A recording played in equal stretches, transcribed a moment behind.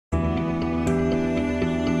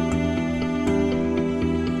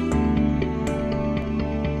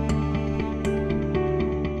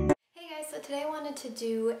today I wanted to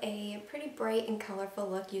do a pretty bright and colorful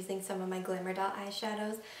look using some of my Glamour Doll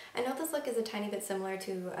eyeshadows. I know this look is a tiny bit similar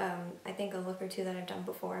to, I think, a look or two that I've done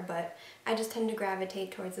before, but I just tend to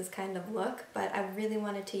gravitate towards this kind of look, but I really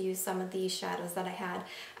wanted to use some of these shadows that I had.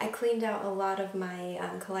 I cleaned out a lot of my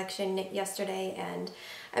collection yesterday, and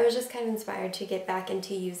I was just kind of inspired to get back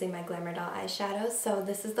into using my Glamour Doll eyeshadows, so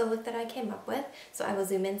this is the look that I came up with. So I will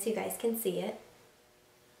zoom in so you guys can see it.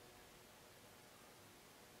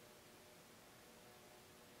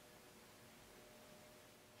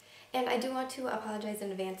 And I do want to apologize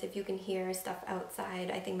in advance if you can hear stuff outside.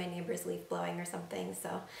 I think my neighbor's leaf blowing or something,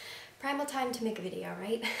 so primal time to make a video,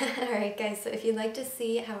 right? Alright guys, so if you'd like to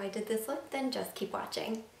see how I did this look, then just keep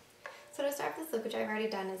watching. So to start this look, which I've already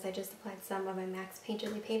done, is I just applied some of my MAC's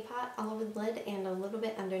Painterly Paint Pot all over the lid and a little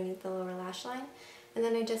bit underneath the lower lash line. And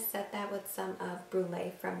then I just set that with some of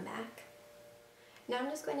Brulee from MAC. Now I'm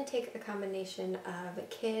just going to take a combination of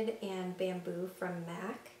Kid and Bamboo from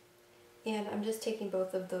MAC. And I'm just taking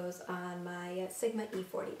both of those on my Sigma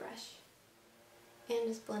E40 brush and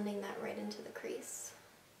just blending that right into the crease.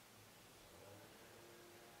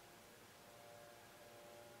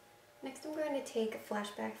 Next I'm going to take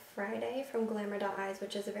Flashback Friday from Glamour Doll Eyes,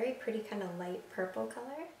 which is a very pretty kind of light purple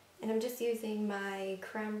color. And I'm just using my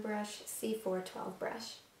Creme Brush C412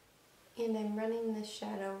 brush. And I'm running this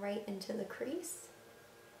shadow right into the crease,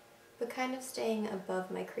 but kind of staying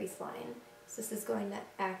above my crease line. So this is going to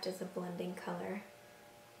act as a blending color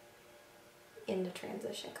into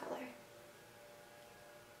transition color.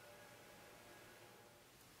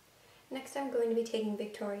 Next I'm going to be taking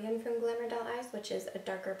Victorian from Glamour Doll Eyes, which is a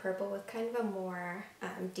darker purple with kind of a more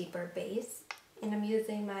deeper base. And I'm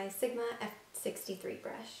using my Sigma F63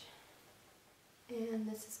 brush.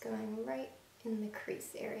 And this is going right in the crease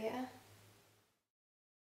area.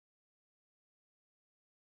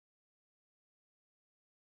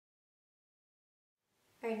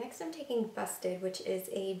 Alright, next I'm taking Busted, which is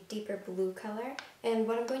a deeper blue color, and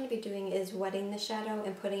what I'm going to be doing is wetting the shadow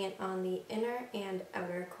and putting it on the inner and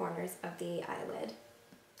outer corners of the eyelid.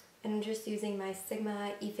 And I'm just using my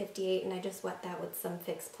Sigma E58, and I just wet that with some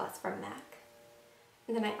Fix Plus from MAC.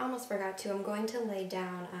 And then I almost forgot to, I'm going to lay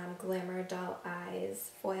down Glamour Doll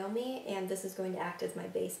Eyes Foil Me, and this is going to act as my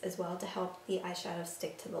base as well to help the eyeshadow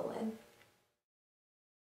stick to the lid.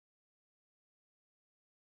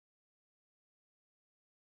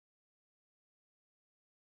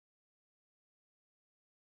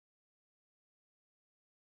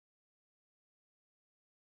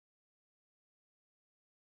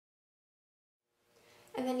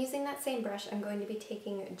 And then using that same brush, I'm going to be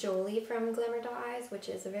taking Jolie from Glamour Doll Eyes, which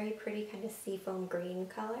is a very pretty kind of seafoam green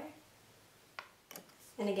color.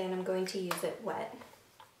 And again, I'm going to use it wet.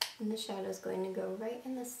 And the shadow is going to go right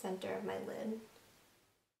in the center of my lid.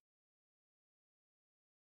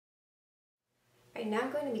 Right now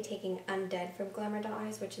I'm going to be taking Undead from Glamour Doll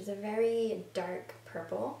Eyes, which is a very dark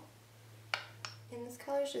purple. And this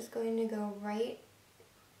color is just going to go right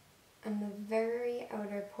on the very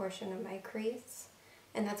outer portion of my crease.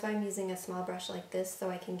 And that's why I'm using a small brush like this, so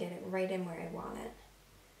I can get it right in where I want it.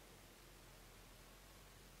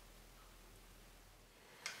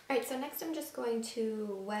 Alright, so next I'm just going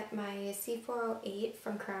to wet my C408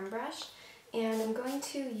 from Creme Brush, and I'm going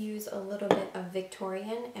to use a little bit of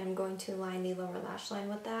Victorian, and I'm going to line the lower lash line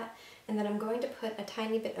with that, and then I'm going to put a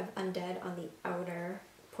tiny bit of Undead on the outer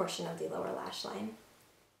portion of the lower lash line.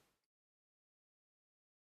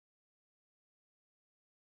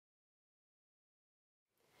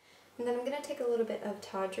 And then I'm going to take a little bit of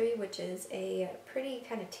Tawdry, which is a pretty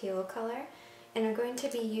kind of teal color, and I'm going to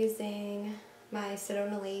be using my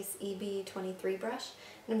Sedona Lace EB23 brush,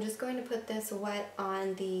 and I'm just going to put this wet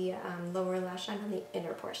on the lower lash line on the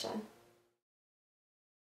inner portion.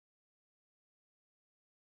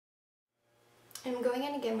 And I'm going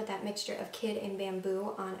in again with that mixture of Kid and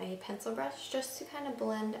Bamboo on a pencil brush, just to kind of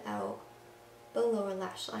blend out the lower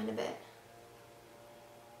lash line a bit.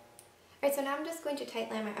 Alright, so now I'm just going to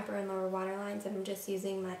tightline my upper and lower waterlines, and I'm just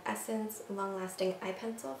using my Essence Long Lasting Eye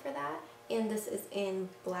Pencil for that, and this is in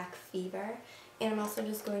Black Fever. And I'm also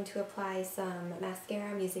just going to apply some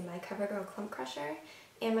mascara. I'm using my CoverGirl Clump Crusher,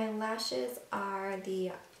 and my lashes are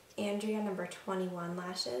the Andrea number 21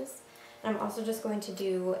 lashes. And I'm also just going to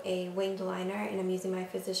do a winged liner, and I'm using my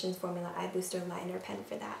Physicians Formula Eye Booster Liner Pen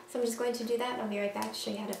for that. So I'm just going to do that, and I'll be right back to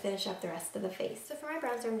show you how to finish up the rest of the face. So for my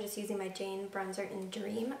bronzer, I'm just using my Jane Bronzer in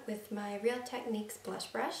Dream with my Real Techniques blush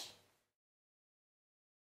brush.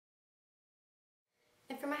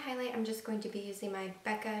 And for my highlight, I'm just going to be using my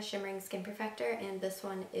Becca Shimmering Skin Perfector, and this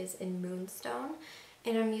one is in Moonstone.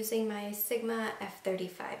 And I'm using my Sigma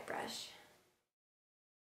F35 brush.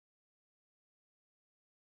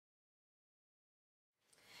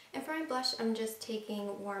 And for my blush, I'm just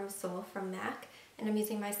taking Warm Soul from MAC, and I'm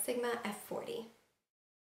using my Sigma F40.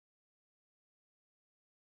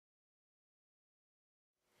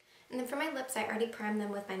 And then for my lips, I already primed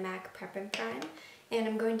them with my MAC Prep and Prime, and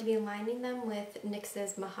I'm going to be lining them with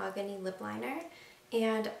NYX's Mahogany Lip Liner,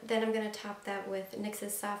 and then I'm going to top that with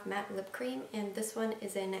NYX's Soft Matte Lip Cream, and this one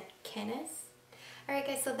is in Canis. Alright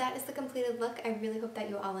guys, so that is the completed look. I really hope that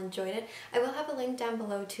you all enjoyed it. I will have a link down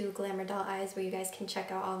below to Glamour Doll Eyes where you guys can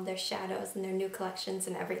check out all of their shadows and their new collections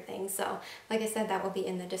and everything. So, like I said, that will be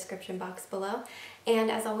in the description box below.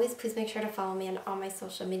 And as always, please make sure to follow me on all my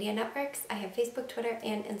social media networks. I have Facebook, Twitter,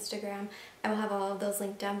 and Instagram. I will have all of those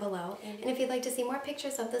linked down below. And if you'd like to see more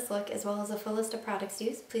pictures of this look as well as a full list of products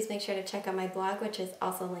used, please make sure to check out my blog, which is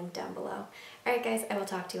also linked down below. Alright guys, I will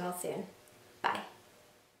talk to you all soon.